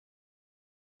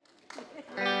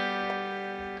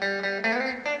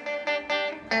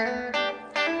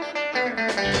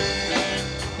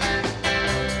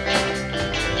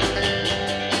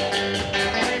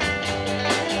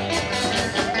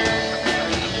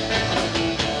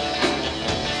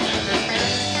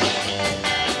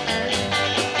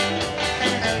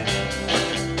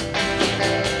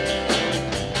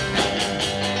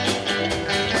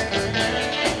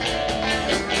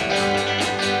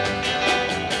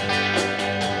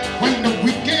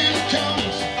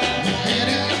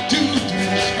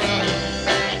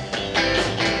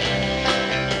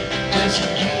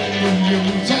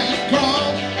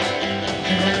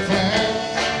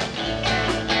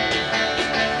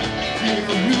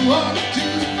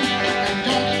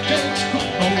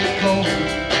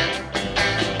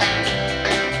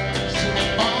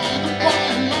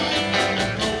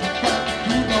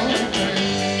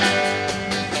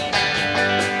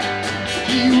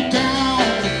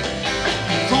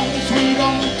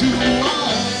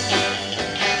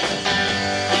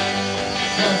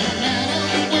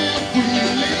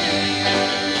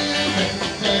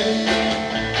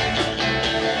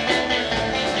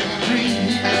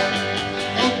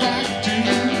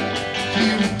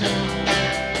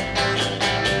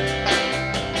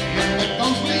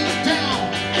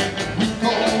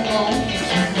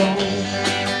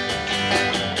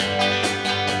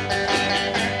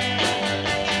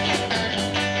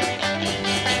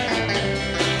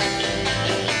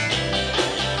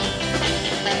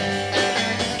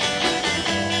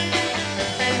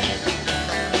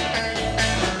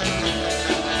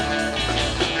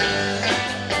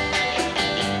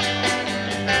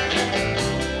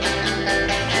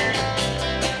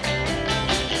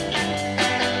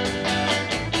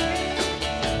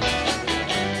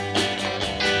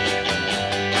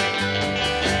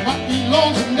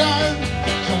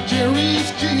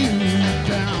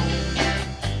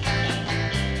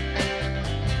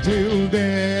till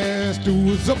there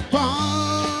stood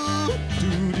apart to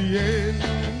the end.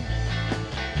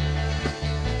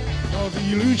 'Cause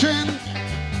illusions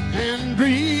and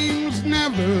dreams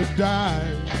never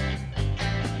die.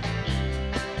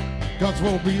 'Cause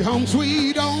we'll be home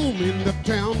sweet home in the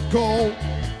town called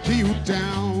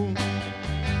Geraldton.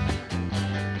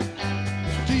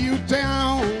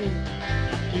 Geraldton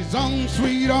is home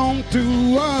sweet home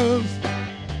to us.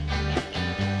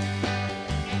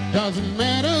 Doesn't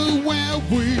matter where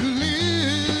we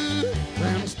live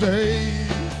and stay.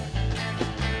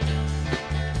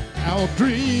 Our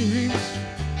dreams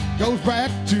goes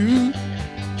back to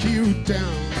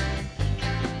Geraldton.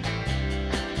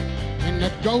 In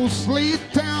that ghostly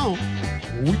town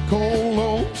we call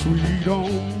home sweet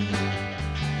home.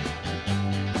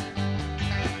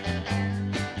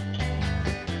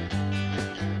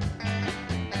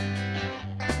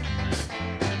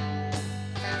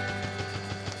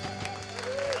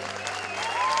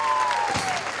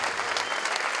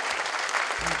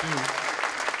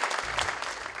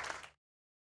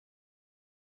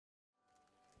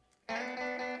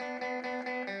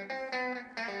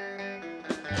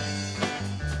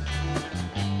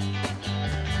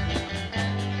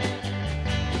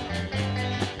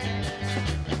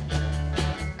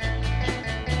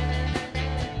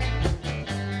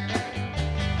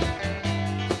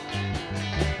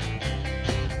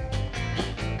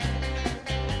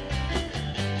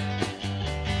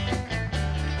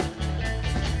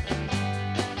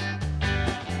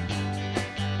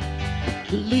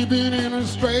 Living in an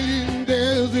Australian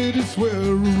desert is where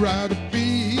I'd rather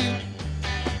be.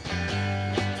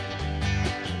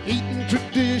 Eating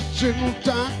traditional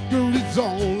taco is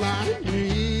all I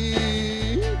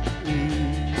need.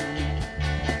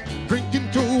 Drinking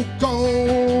too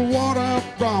cold water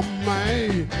from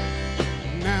my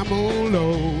Namolo.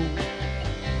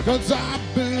 'Cause I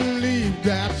believe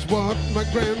that's what my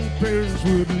grandparents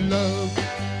would love.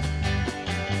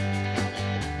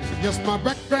 Yes, my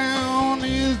background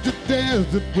is the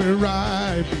desert where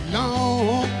I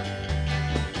belong.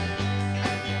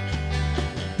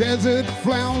 Desert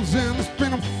flowers and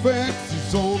spinifex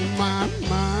is on my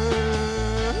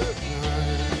mind.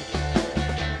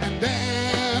 And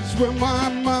that's where my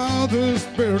mother's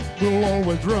spirit will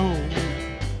always roam.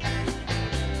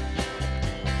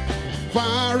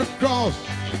 Far across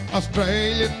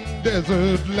Australian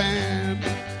desert land.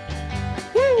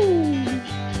 Woo!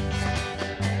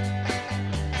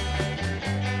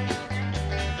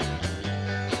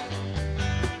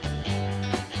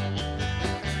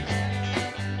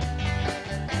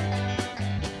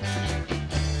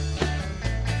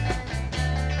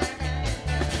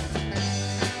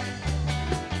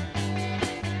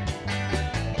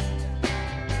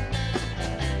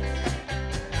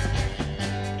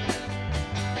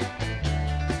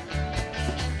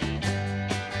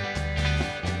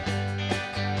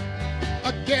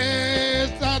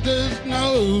 Guess I just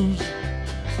knows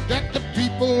that the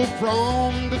people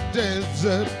from the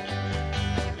desert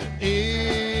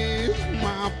is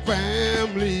my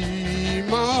family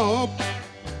mob.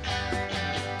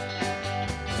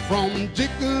 From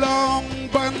Jickalong,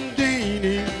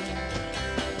 Bundini,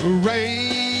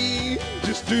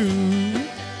 Rangers to,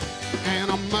 and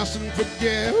I'm mustn't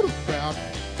forget about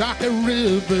darker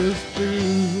rivers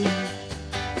too.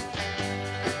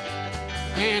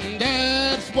 And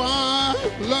that's why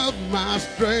I love my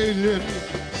Australian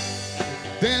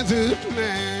desert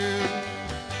land,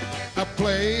 a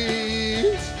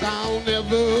place I'll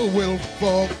never will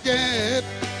forget.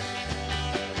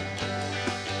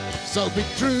 So be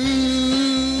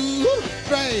true,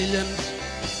 Australians,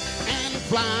 and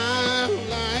fly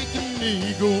like an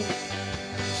eagle,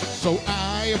 so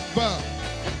high above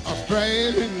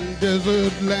Australian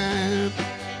desert land.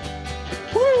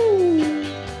 Woo!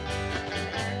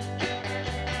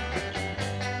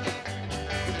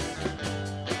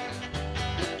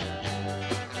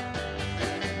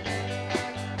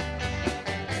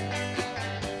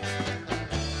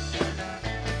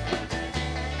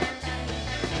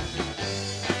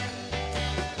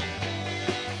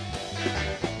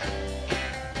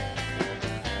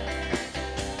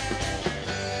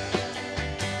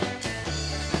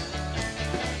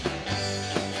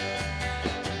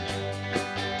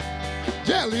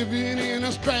 Yeah, living in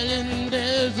Australian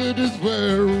desert is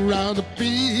where I'd rather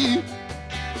be.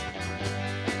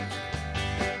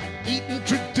 Eating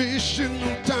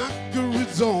traditional taco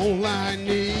is all I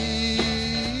need.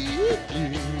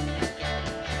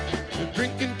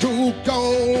 Drinking too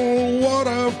cold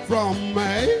water from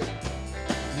a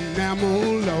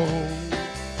Namolo,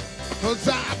 'cause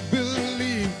I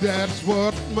believe that's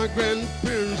what my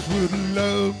grandparents would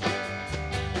love.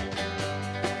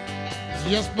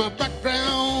 Yes, my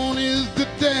background is the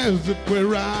desert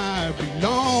where I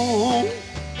belong.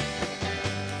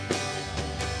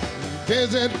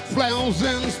 Desert flowers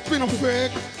and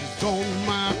spinifex is on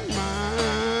my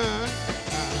mind.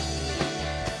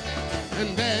 And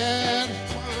that's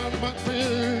why my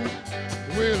fears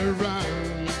will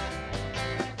run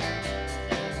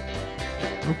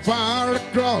far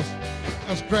across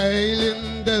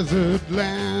Australian desert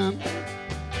land.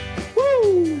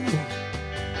 Woo!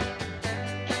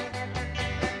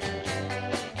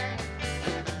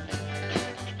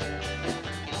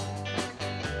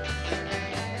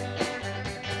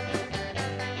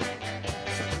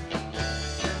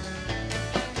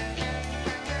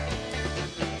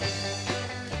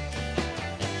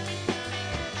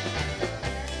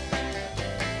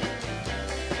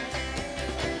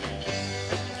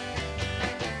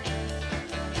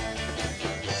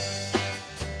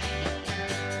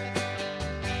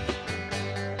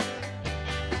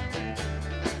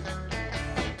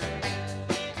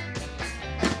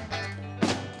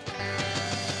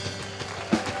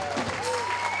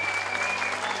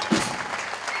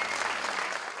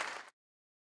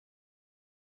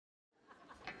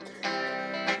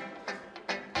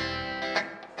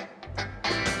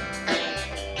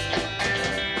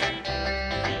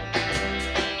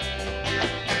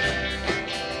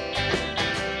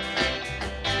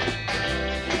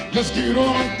 Let's get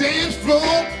on the dance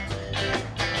floor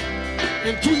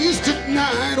and twist the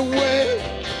night away.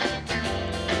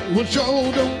 We'll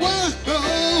show the world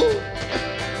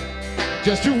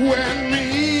just you and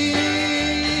me,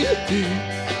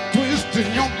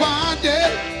 twisting your body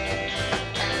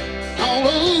all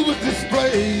over this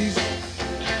place.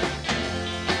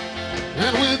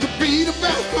 And with the beat of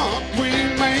our heart, we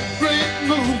make great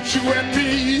moves, you and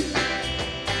me.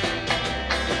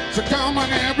 So come on,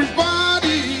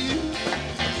 everybody,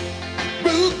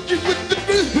 boogie with the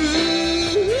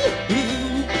groove,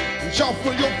 and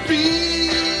shuffle your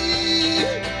feet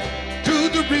to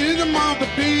the rhythm of the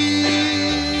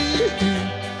beat.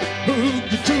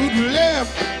 Boogie to the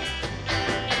left,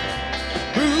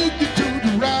 boogie to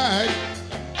the right,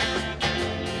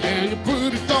 and you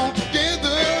put it all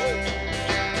together,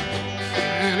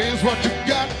 and it's what you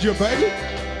got, you baby.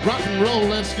 Rock and roll,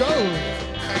 let's go.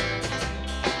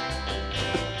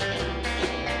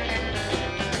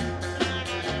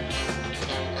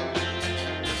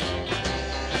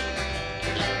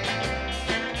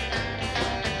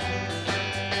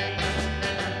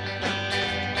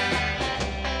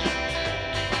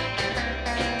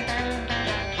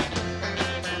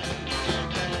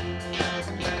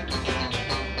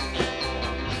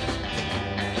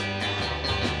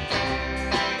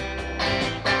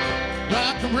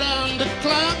 Around the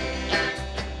clock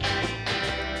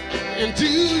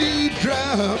until you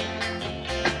drop.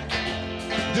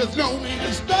 There's no need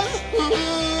to stop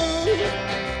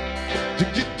to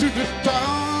get to the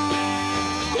top.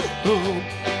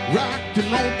 Rock and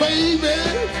roll, baby,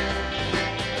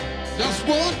 that's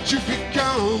what you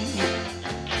become.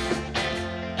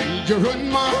 You're in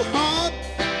my heart,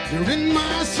 you're in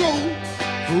my soul,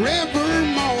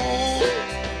 forevermore.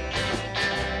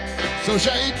 So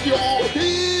shake your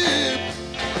hips,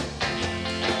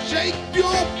 shake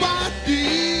your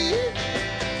body,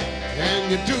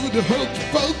 and you do the hokey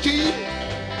pokey,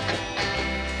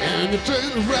 and you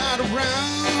turn it right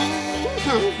around.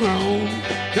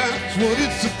 That's what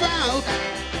it's about.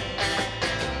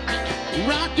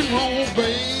 Rock and roll,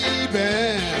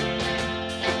 baby.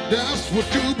 That's what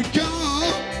you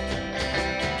become.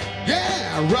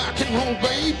 Yeah, rock and roll,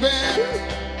 baby.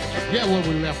 Yeah, where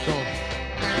we left off.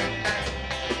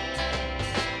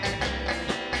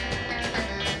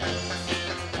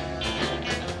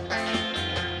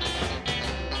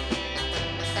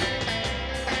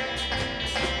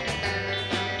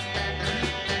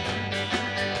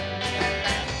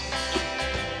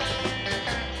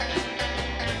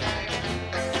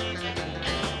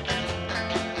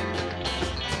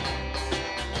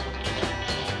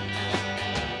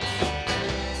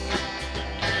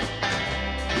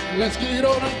 Let's get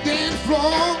on the dance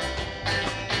floor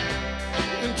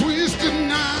and twist the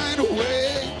night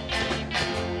away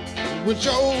with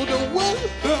shoulder whoa,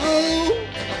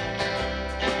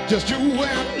 just you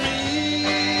and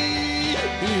me,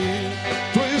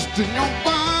 twisting your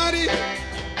body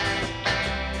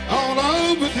all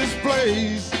over this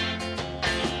place.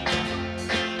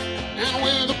 And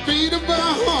with the beat of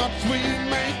our hearts, we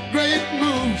make great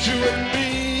moves, you and me.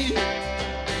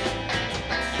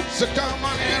 So come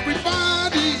on,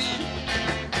 everybody,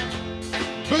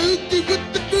 boogie with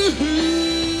the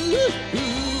groove,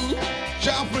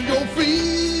 shuffle your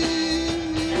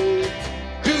feet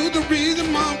to the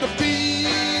rhythm of the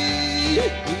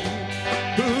beat.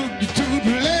 Boogie to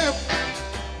the left,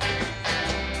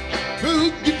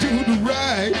 boogie to the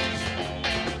right,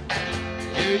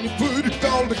 and you put it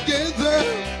all together,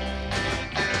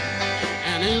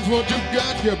 and here's what you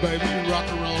got here, baby. Rock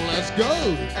and roll, let's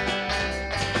go.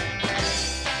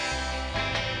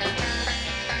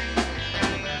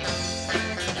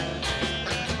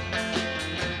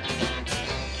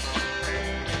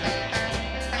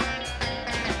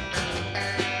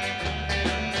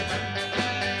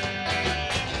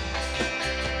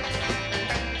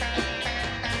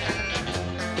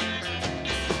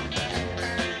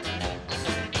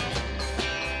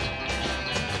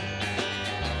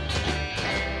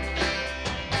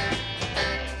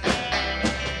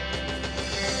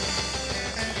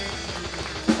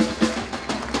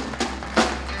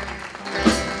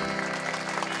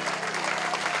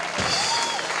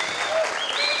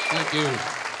 Thank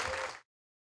you.